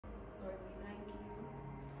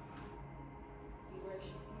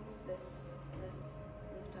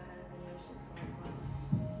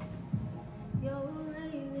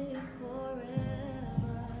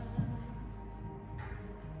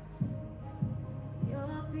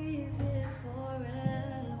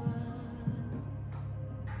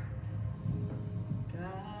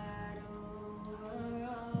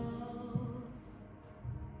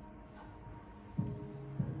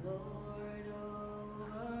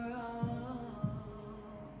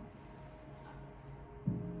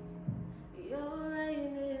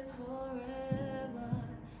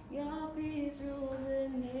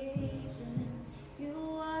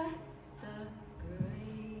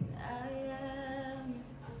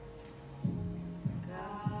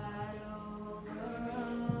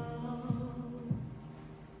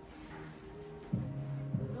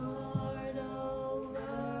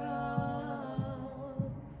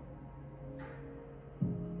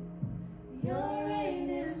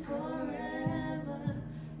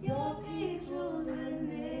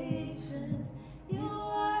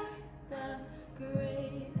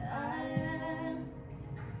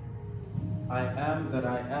I am that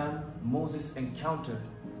I am, Moses encountered.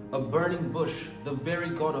 A burning bush, the very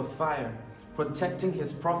God of fire, protecting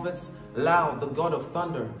his prophets, loud, the God of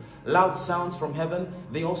thunder. Loud sounds from heaven,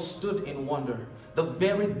 they all stood in wonder. The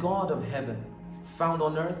very God of heaven, found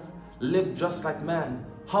on earth, lived just like man,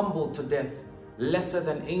 humbled to death, lesser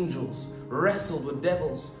than angels, wrestled with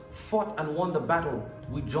devils, fought and won the battle.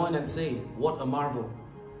 We join and say, what a marvel.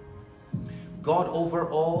 God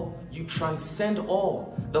over all, you transcend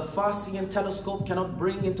all. The far-seeing telescope cannot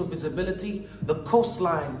bring into visibility the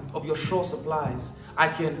coastline of your shore supplies. I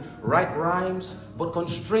can write rhymes, but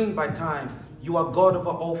constrained by time. You are God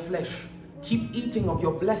over all flesh. Keep eating of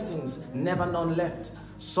your blessings, never none left.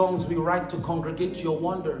 Songs we write to congregate your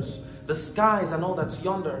wonders. The skies and all that's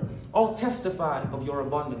yonder, all testify of your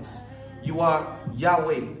abundance. You are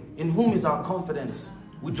Yahweh, in whom is our confidence.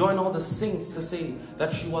 We join all the saints to say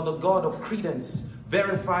that you are the God of credence,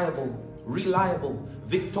 verifiable, reliable,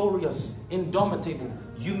 victorious, indomitable.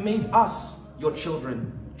 You made us your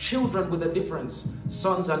children, children with a difference,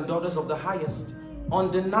 sons and daughters of the highest,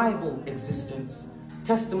 undeniable existence.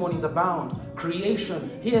 Testimonies abound,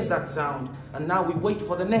 creation hears that sound, and now we wait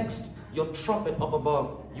for the next, your trumpet up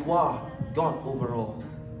above. You are God over all.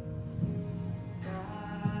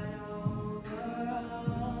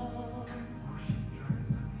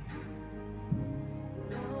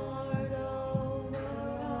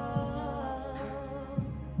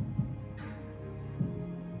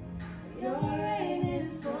 Your reign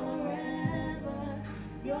is forever,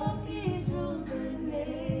 your peace rules the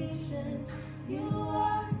nations. You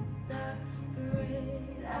are the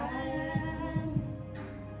great I am,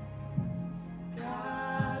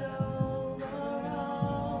 God over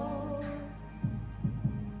all,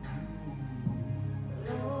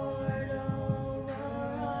 Lord over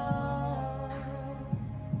all.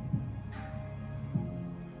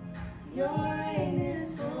 Your reign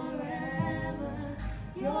is forever,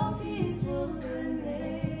 your peace rules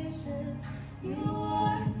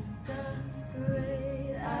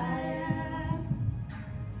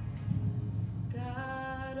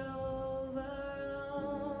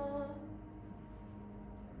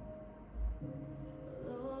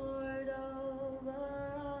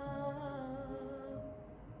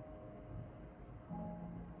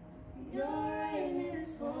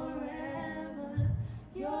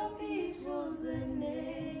the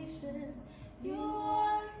nations. You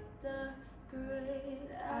are the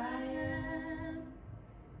great I am.